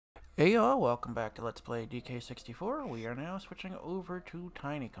Hey y'all, welcome back to Let's Play DK64. We are now switching over to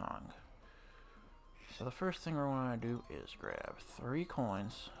Tiny Kong. So the first thing we're going to do is grab 3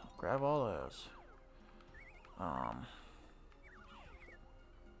 coins. Grab all those.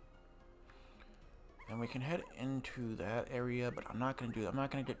 And we can head into that area, but I'm not going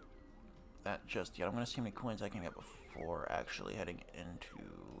to get that just yet. I'm going to see how many coins I can get before actually heading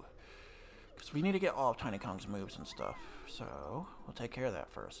into... Because we need to get all of Tiny Kong's moves and stuff. So, we'll take care of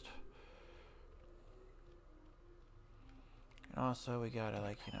that first. And also, we gotta,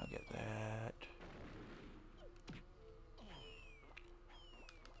 get that.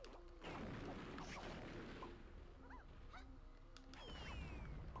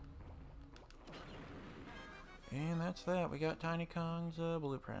 And that's that. We got Tiny Kong's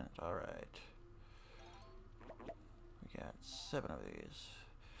blueprint. Alright. We got 7 of these.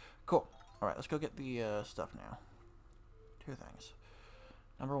 Cool. Alright, let's go get the stuff now. 2 things.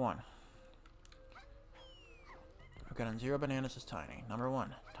 Number 1. I've got on 0 bananas is Tiny. Number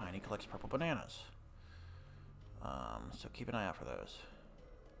 1, Tiny collects purple bananas. So keep an eye out for those.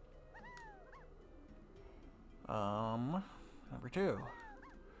 Number 2.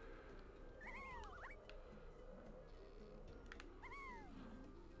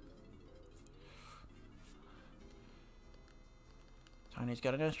 Tiny's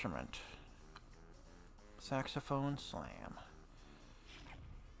got an instrument. Saxophone slam.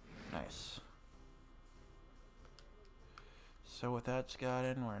 Nice. So with that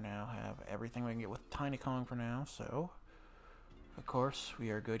gotten, we now have everything we can get with Tiny Kong for now, so of course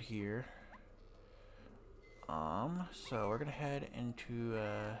we are good here. So we're gonna head into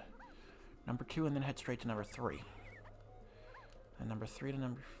number 2 and then head straight to number 3. And number 3 to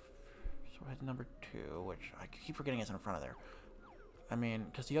number... So we'll head to number 2, which I keep forgetting is in front of there. I mean,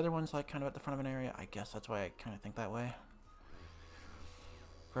 because the other one's like kind of at the front of an area, I guess that's why I kind of think that way.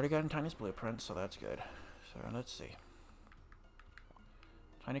 We've already gotten Tiny's blueprint, so that's good. So let's see.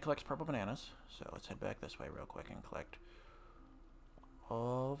 Tiny collects purple bananas, so let's head back this way real quick and collect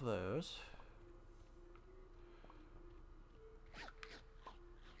all of those.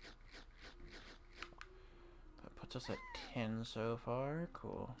 That puts us at 10 so far.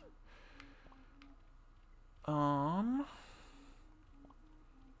 Cool.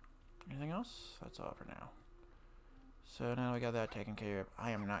 Anything else? That's all for now. So now we got that taken care of. I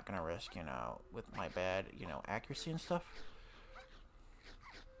am not gonna risk, with my bad, accuracy and stuff.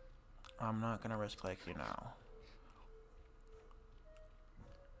 I'm not gonna risk,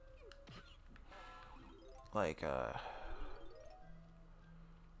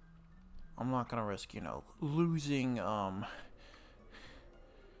 I'm not gonna risk, losing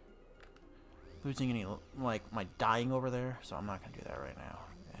any, my dying over there, so I'm not gonna do that right now.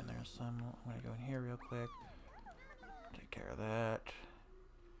 And there's some, I'm gonna go in here real quick, take care of that.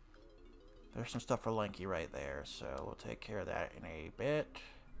 There's some stuff for Lanky right there, so we'll take care of that in a bit.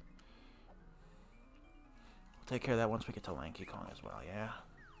 Take care of that once we get to Lanky Kong as well, yeah?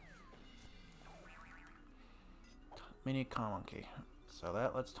 Mini Monkey. So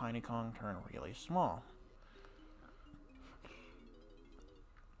that lets Tiny Kong turn really small.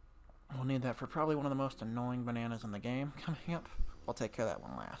 We'll need that for probably one of the most annoying bananas in the game coming up. I'll take care of that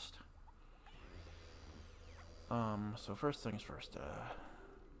one last. So first things first,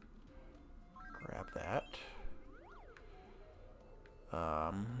 grab that.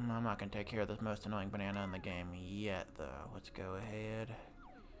 I'm not going to take care of this most annoying banana in the game yet, though. Let's go ahead.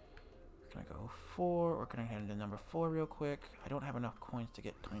 We're going to go 4. We're going to head into number 4 real quick. I don't have enough coins to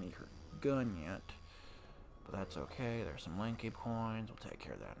get Tiny her gun yet, but that's okay. There's some Lanky coins. We'll take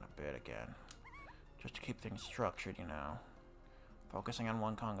care of that in a bit again. Just to keep things structured, Focusing on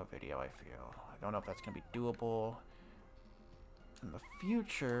one Konga video, I feel. I don't know if that's going to be doable in the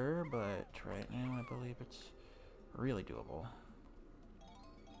future, but right now I believe it's really doable.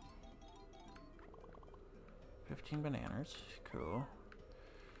 15 bananas, cool.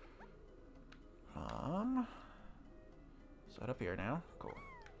 Set up here now, cool.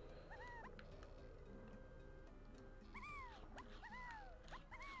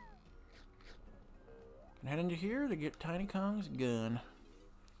 And head into here to get Tiny Kong's gun.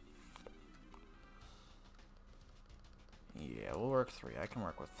 Yeah, we'll work 3. I can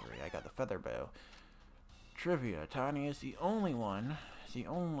work with 3. I got the feather bow. Trivia: Tiny is the only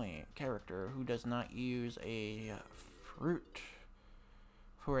character who does not use a fruit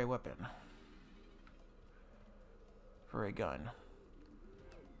for a weapon. For a gun.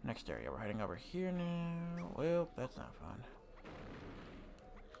 Next area, we're heading over here now. Well, that's not fun.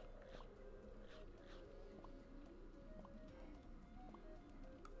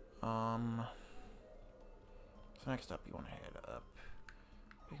 So next up, you want to head up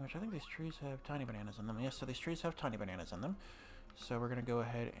Speaking of which, I think these trees have tiny bananas in them. Yes, so these trees have tiny bananas in them. So we're gonna go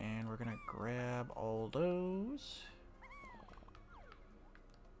ahead and we're gonna grab all those.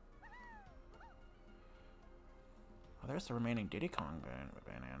 Oh, there's the remaining Diddy Kong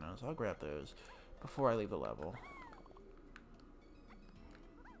bananas. I'll grab those before I leave the level.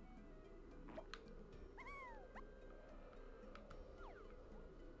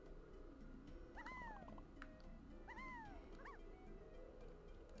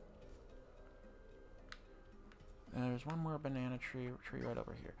 There's one more banana tree right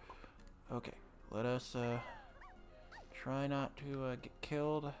over here. Okay, let us try not to get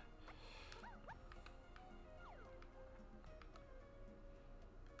killed.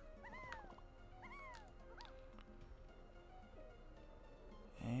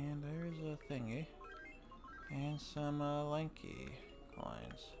 And there's a thingy. And some lanky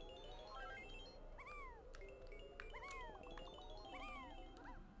coins.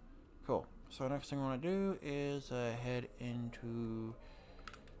 Cool. So next thing I want to do is head into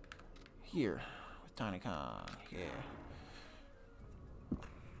here with Tiny Kong. Yeah.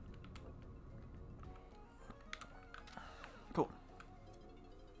 Cool.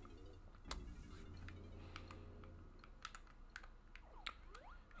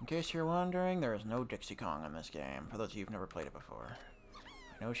 In case you're wondering, there is no Dixie Kong in this game, for those of you who've never played it before.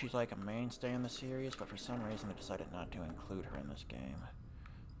 I know she's like a mainstay in the series, but for some reason they decided not to include her in this game.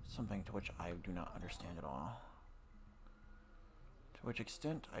 Something to which I do not understand at all. To which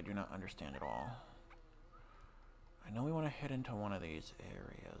extent, I do not understand at all. I know we want to head into one of these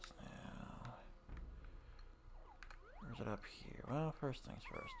areas now. Or is it up here? Well, first things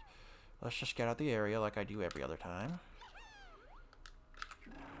first. Let's just get out the area like I do every other time.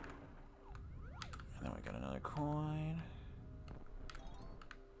 And then we got another coin.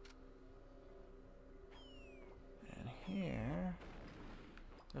 And here,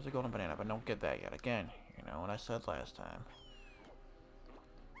 there's a golden banana, but don't get that yet. Again, you know what I said last time.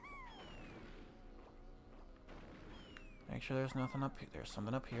 Make sure there's nothing up here. There's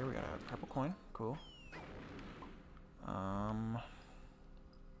something up here. We got a purple coin. Cool. Oh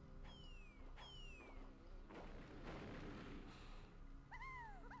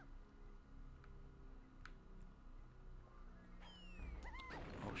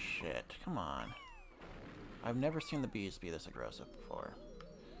shit, come on. I've never seen the bees be this aggressive before.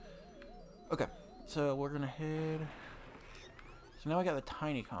 Okay, so we're gonna head... So now I got the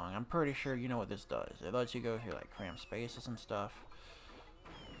Tiny Kong. I'm pretty sure you know what this does. It lets you go through like cramped spaces and stuff.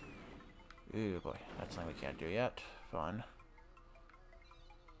 Ooh boy, that's something we can't do yet. Fun.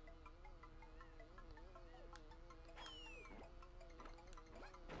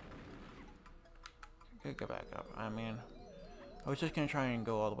 Okay, go back up. I mean, I was just gonna try and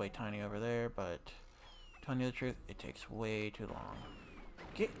go all the way tiny over there, but telling you the truth, it takes way too long.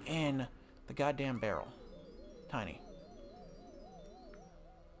 Get in the goddamn barrel. Tiny.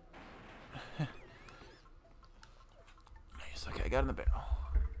 Nice, okay, I got in the barrel.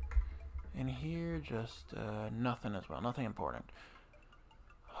 And here, just nothing as well, nothing important.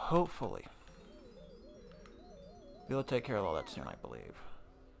 Hopefully, we'll take care of all that soon, I believe.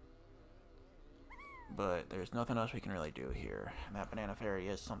 But there's nothing else we can really do here. And that banana fairy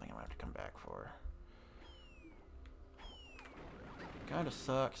is something I'm going to have to come back for. Kinda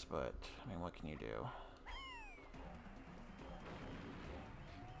sucks, but, I mean, what can you do?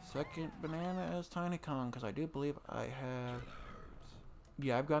 Second banana is Tiny Kong, because I do believe I have...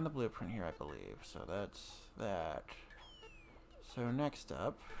 Yeah, I've gotten the blueprint here, I believe. So that's that. So next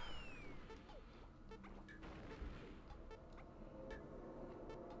up...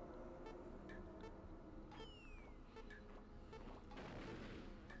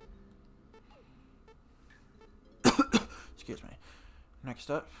 Excuse me. Next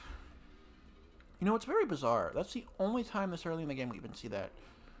up... You know, it's very bizarre. That's the only time this early in the game we even see that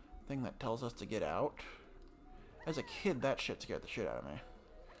thing that tells us to get out. As a kid, that shit scared the shit out of me.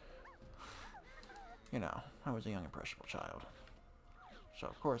 You know, I was a young, impressionable child. So,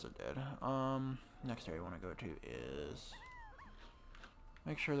 of course it did. Next area I want to go to is...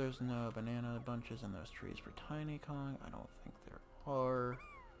 Make sure there's no banana bunches in those trees for Tiny Kong. I don't think there are.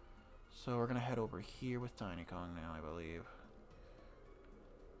 So we're going to head over here with Tiny Kong now, I believe.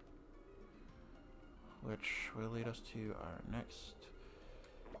 Which will lead us to our next...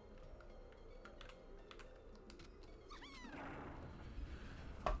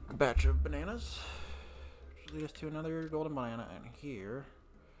 batch of bananas. Which will lead us to another golden banana. And here...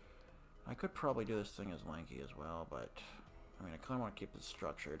 I could probably do this thing as lanky as well, but... I mean, I kind of want to keep it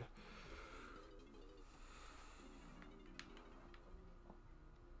structured.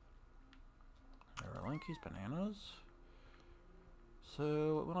 There are lanky's bananas.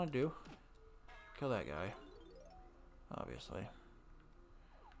 So what we want to do? Kill that guy. Obviously.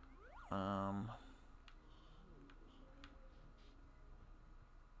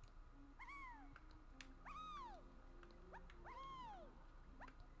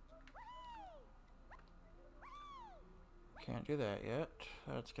 Can't do that yet.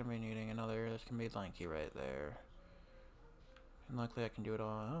 That's gonna be needing another. That's gonna be lanky right there. And luckily I can do it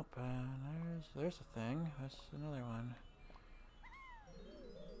all up. And there's a thing. That's another one.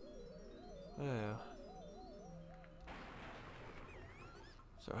 Oh.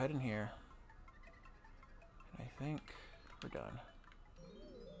 So head in here. And I think we're done.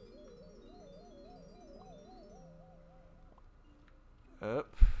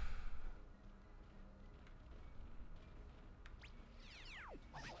 Up.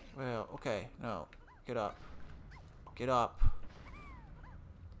 Well, okay, no. Get up. Get up.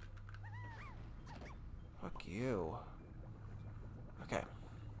 Fuck you. Okay.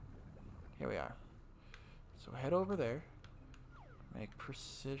 Here we are. So head over there. Make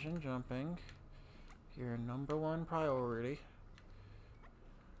precision jumping your #1 priority.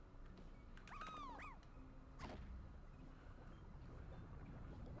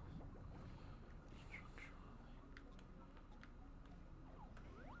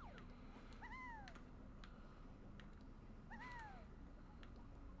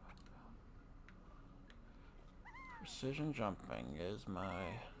 Precision jumping is my...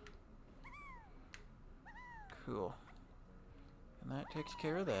 Cool. And that takes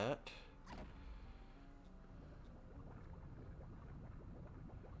care of that.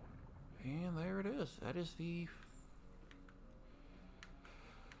 And there it is. That is the...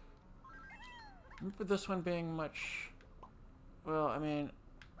 Remember this one being much... Well, I mean,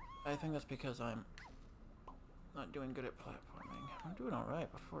 I think that's because I'm not doing good at platforming. I'm doing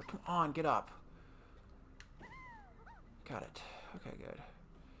alright before... Come on, get up! Got it. Okay, good.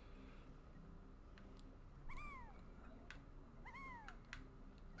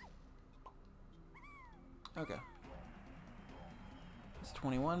 Okay. It's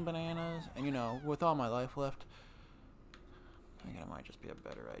 21 bananas, and you know, with all my life left, I think it might just be a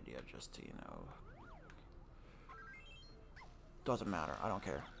better idea just to, you know... Doesn't matter, I don't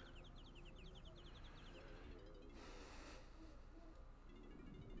care.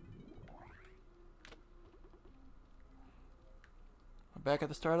 We're back at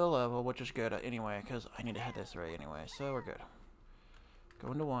the start of the level, which is good anyway, because I need to head this way anyway, so we're good.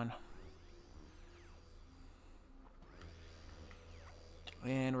 Go into 1.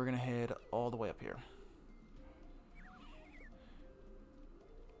 And we're going to head all the way up here.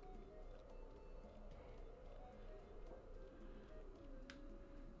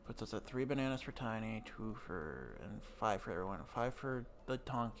 Puts us at 3 bananas for Tiny, 2 for, and 5 for everyone. 5 for the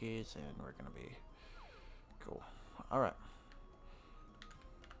Tonkies, and we're going to be cool. Alright.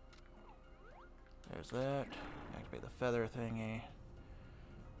 There's that. Activate the feather thingy.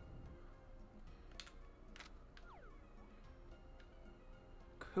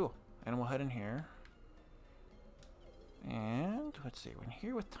 Cool. And we'll head in here. And let's see. We're in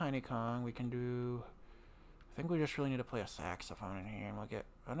here with Tiny Kong. We can do... I think we just really need to play a saxophone in here and we'll get...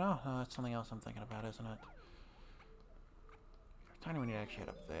 Oh no, no, that's something else I'm thinking about, isn't it? Tiny, we need to actually head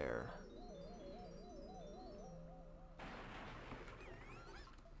up there.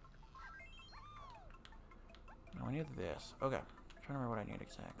 No, we need this. Okay. I'm trying to remember what I need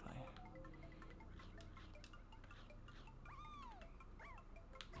exactly.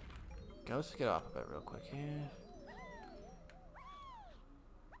 Okay, let's get off of it real quick here.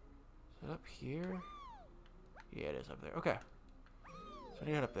 Is it up here? Yeah, it is up there. Okay. So I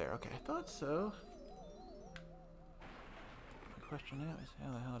need to head up there. Okay, I thought so. The question now is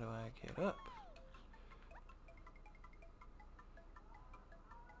how the hell do I get up?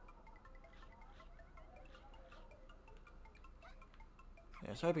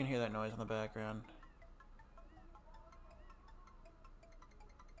 Yeah, so I can hear that noise in the background.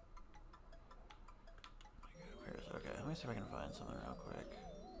 Where is it? Okay, let me see if I can find something real quick.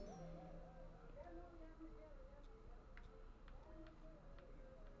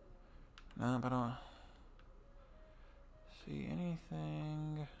 No, but I don't see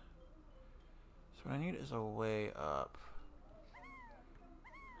anything. So what I need is a way up.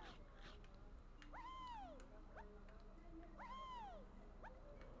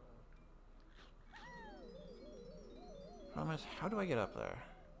 Problem is, how do I get up there?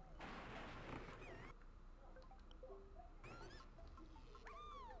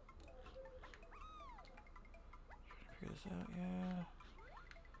 Figure this out, yeah.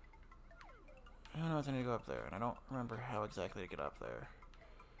 I don't know if I need to go up there, and I don't remember how exactly to get up there.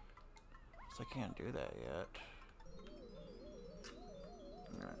 So I can't do that yet.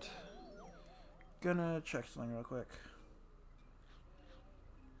 Alright. Gonna check something real quick.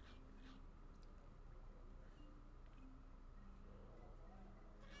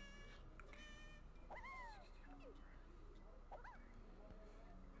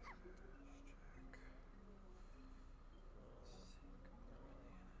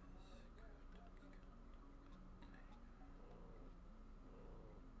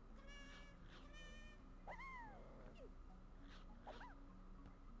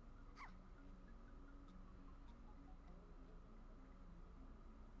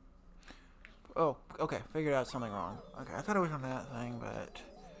 Oh, okay, figured out something wrong. Okay, I thought it was on that thing, but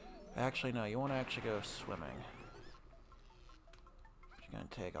actually no, you want to actually go swimming. It's gonna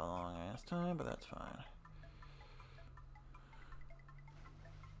take a long ass time, but that's fine.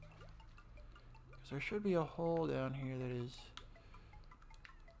 Because there should be a hole down here that is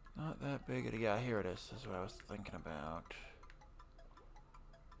not that big. Yeah, here it is. This is what I was thinking about.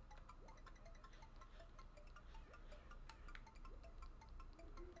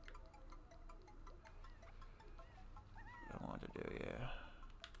 I want to do, yeah.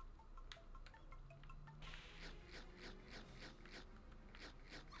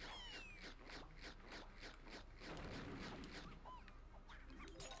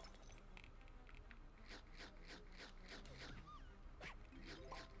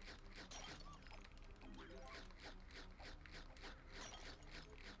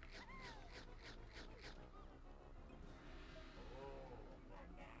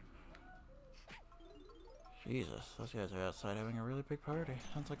 Jesus, those guys are outside having a really big party.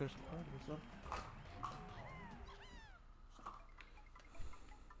 Sounds like there's a party or something.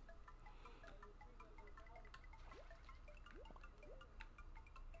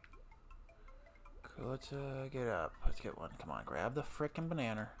 Cool, let's get up. Let's get one. Come on, grab the frickin'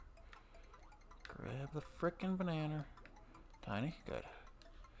 banana. Grab the frickin' banana. Tiny? Good.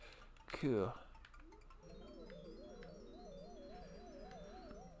 Cool.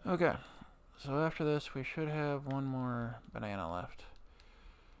 Okay. So after this, we should have one more banana left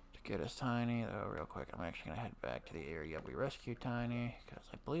to get us Tiny. Oh, real quick, I'm actually going to head back to the area we rescued Tiny, because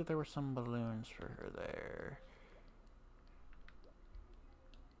I believe there were some balloons for her there.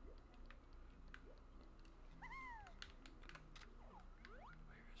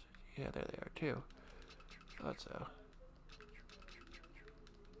 Where is it? Yeah, there they are too. Thought so.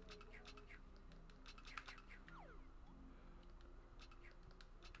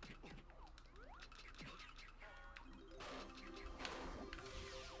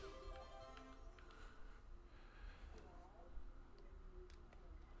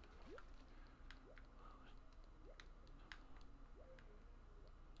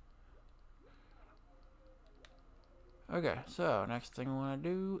 Okay, so next thing I want to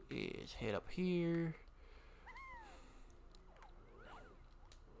do is head up here.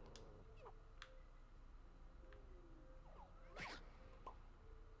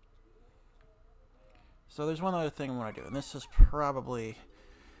 So there's one other thing I want to do, and this is probably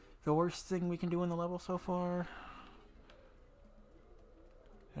the worst thing we can do in the level so far.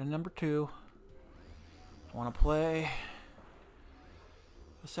 And number 2, I want to play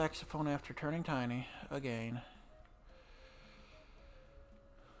the saxophone after turning Tiny again.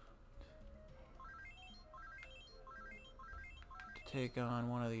 To take on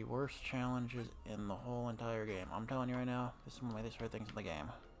one of the worst challenges in the whole entire game. I'm telling you right now, this is one of my least favorite things in the game.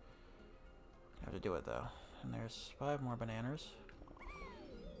 I have to do it though. And there's 5 more bananas.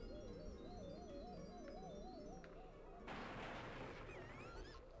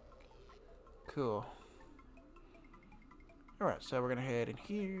 Cool. Alright, so we're gonna head in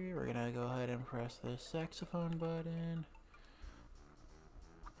here. We're gonna go ahead and press the saxophone button.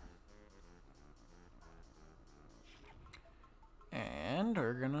 And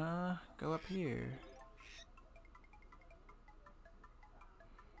we're gonna go up here.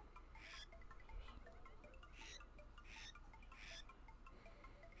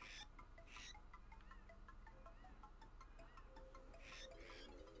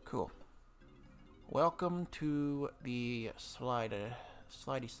 Cool. Welcome to the slidey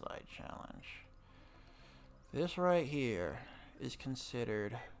slide challenge. This right here is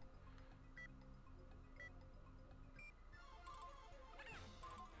considered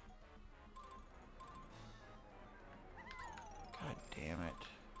God damn it.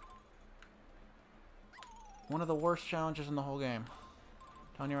 One of the worst challenges in the whole game.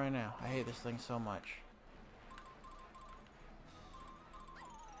 I'm telling you right now, I hate this thing so much.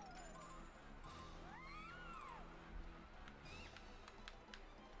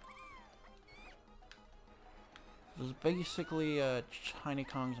 This is basically Tiny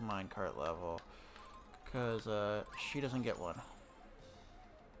Kong's minecart level, because she doesn't get one.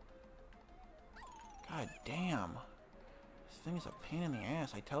 God damn. This thing is a pain in the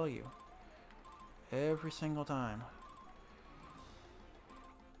ass, I tell you. Every single time.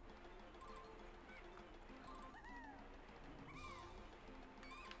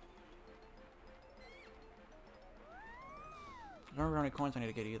 I don't remember how many coins I need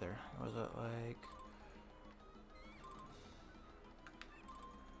to get either. Was it like...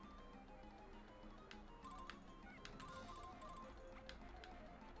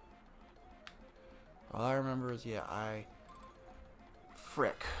 All I remember is, yeah,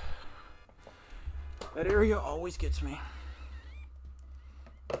 frick. That area always gets me.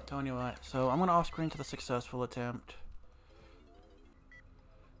 I'm telling you what. So I'm gonna off-screen to the successful attempt.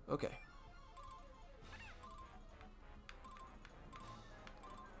 Okay.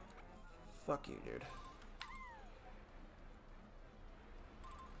 Fuck you, dude.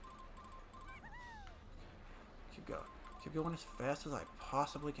 Keep going. Keep going as fast as I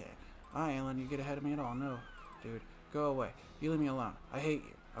possibly can. I ain't letting you get ahead of me at all. No, dude. Go away. You leave me alone. I hate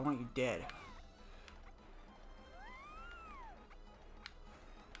you. I want you dead.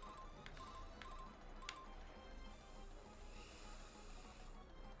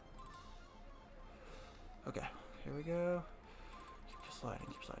 Okay, here we go. Keep sliding,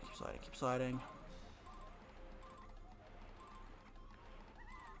 keep sliding, keep sliding, keep sliding.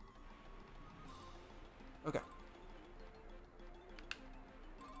 Okay.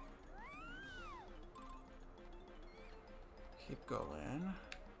 Keep going.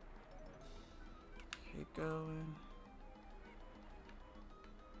 Keep going.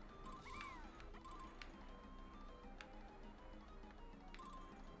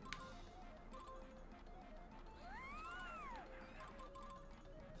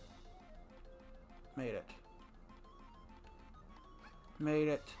 Made it. Made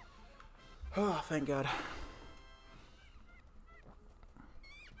it. Oh, thank God.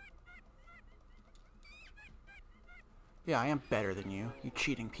 Yeah, I am better than you, you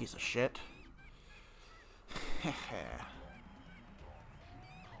cheating piece of shit.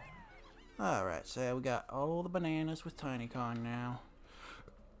 Alright, so we got all the bananas with Tiny Kong now.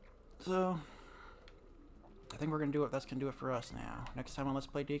 So, I think we're gonna do it. That's gonna do it for us now. Next time on Let's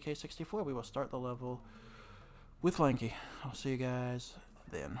Play DK64, we will start the level with Lanky. I'll see you guys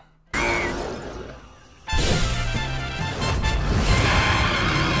then.